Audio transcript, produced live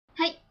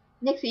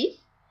Next is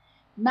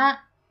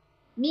ま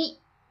み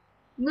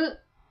む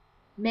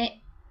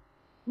め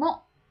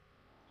も。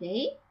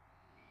Okay.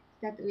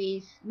 Start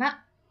with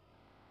ま。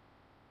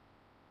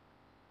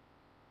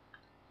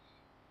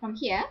From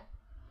here.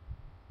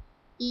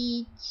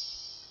 1、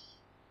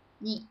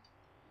2。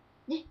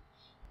ね。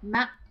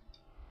ま。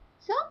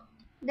So,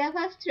 the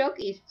first stroke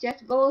is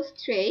just go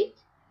straight.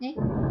 ね。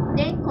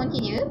Then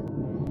continue.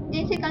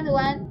 Then second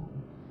one,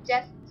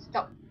 just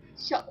stop.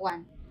 Short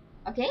one.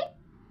 Okay?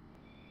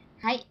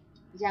 はい。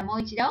じゃあも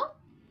う一度。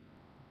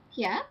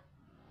Here.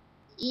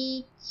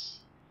 1、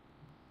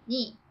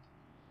2。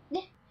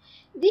ね。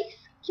This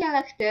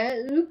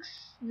character looks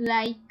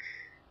like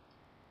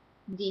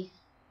this.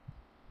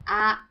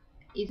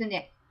 Isn't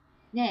it?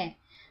 ね。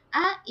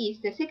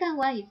is the second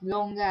one is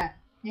longer.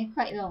 ね。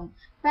Quite long.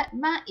 But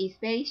ま is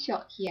very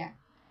short here.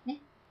 ね。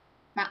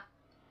ま。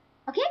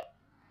Okay?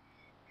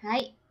 は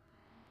い。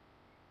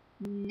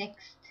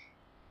Next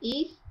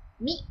is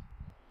み。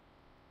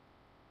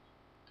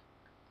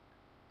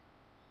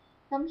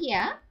From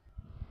here.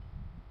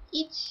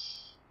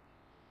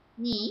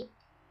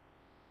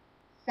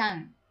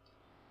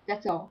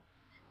 1、2、3。That's all.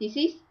 This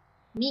is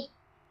み。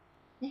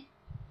ね。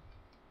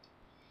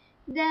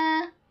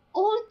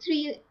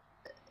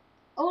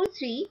All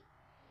three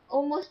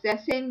almost the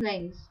same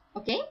length.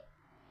 Okay?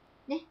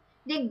 ね。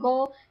Then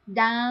go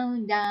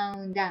down,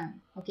 down,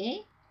 down.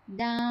 Okay?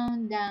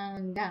 Down,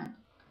 down, down.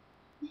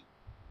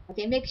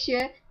 Okay, make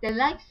sure the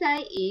right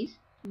side is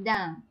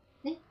down.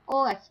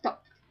 Or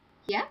stop.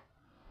 Here.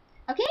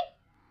 Okay?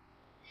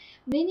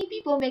 Many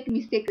people make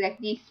mistake like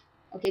this.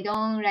 Okay,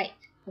 don't write.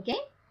 Okay?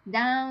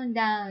 Down,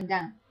 down,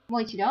 down. も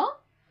う一度。は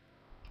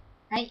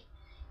い。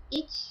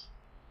1、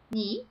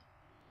2、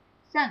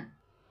3、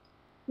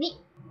み。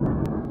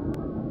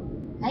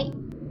はい。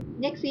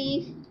Next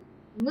is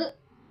む。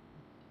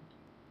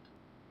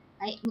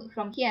はい。む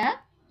from here.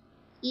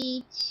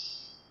 1、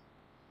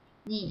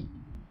2、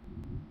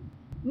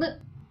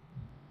む。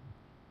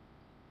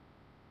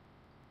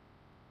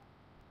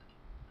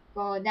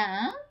Go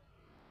down.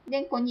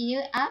 Then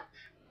continue up.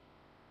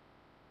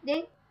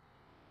 Then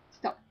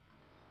stop.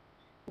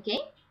 Okay?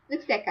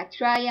 Looks like a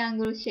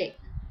triangle shape.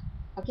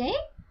 Okay?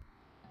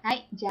 は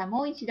い。じゃあ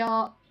もう一度。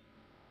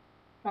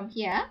From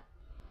here.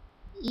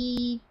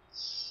 1、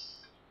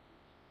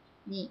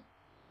2。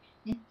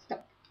ね。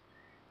stop.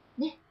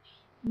 ね。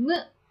む。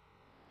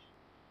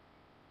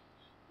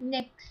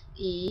Next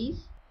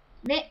is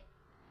め。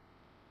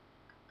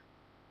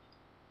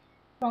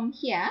From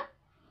here.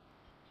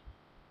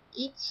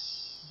 1、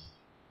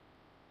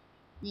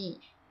2。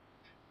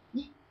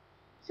ね。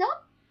So,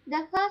 the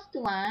first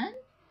one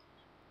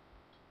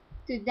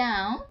to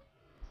down.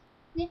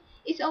 ね。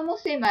It's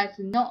almost same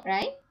as no,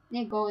 right?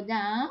 ね。Go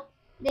down.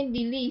 Then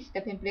release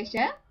the pen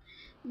pressure.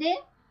 Then,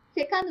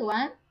 second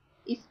one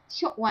is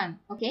short one.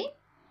 Okay?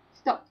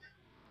 Stop.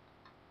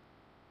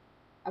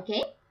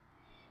 Okay?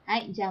 は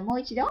い。じゃあも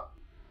う一度。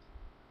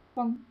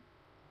From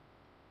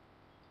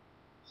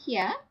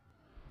here.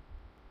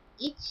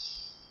 1、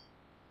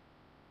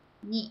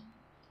2。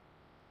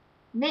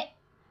め。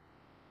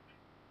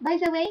By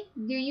the way,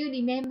 do you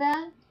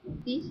remember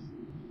this?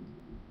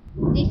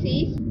 This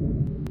is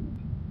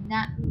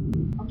な。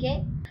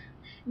Okay?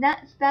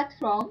 な start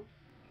from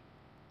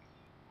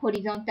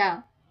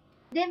horizontal.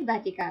 Then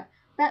vertical.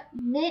 But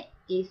め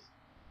is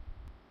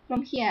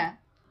from here.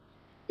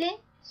 Then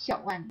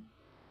short one.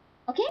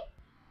 Okay?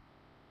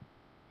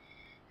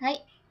 は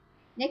い。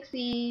Next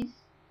is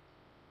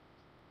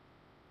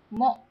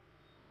も。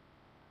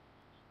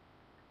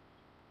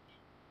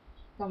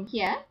From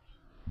here.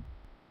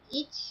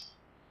 1、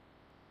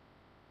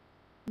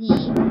2、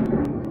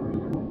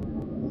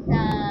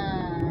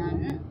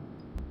3。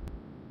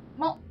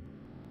も。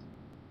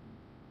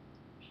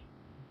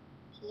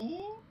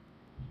Okay.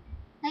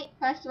 はい。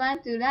First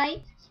one to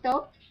right,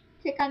 stop.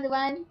 Second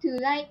one to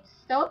right,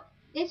 stop.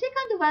 The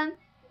second one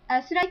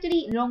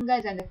slightly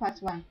longer than the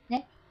first one.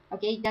 ね。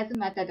Okay, it doesn't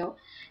matter though.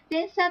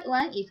 Then third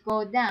one is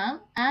go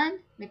down and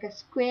make a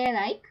square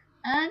like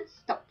and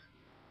stop.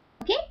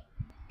 Okay?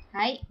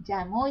 はい。じ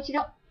ゃあもう一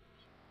度。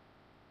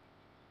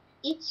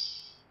1、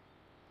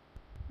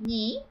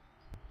2、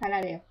パ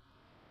ラレル。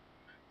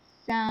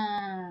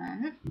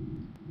3、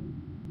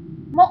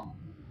も。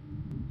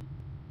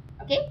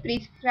Okay,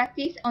 please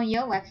practice on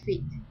your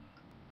worksheet.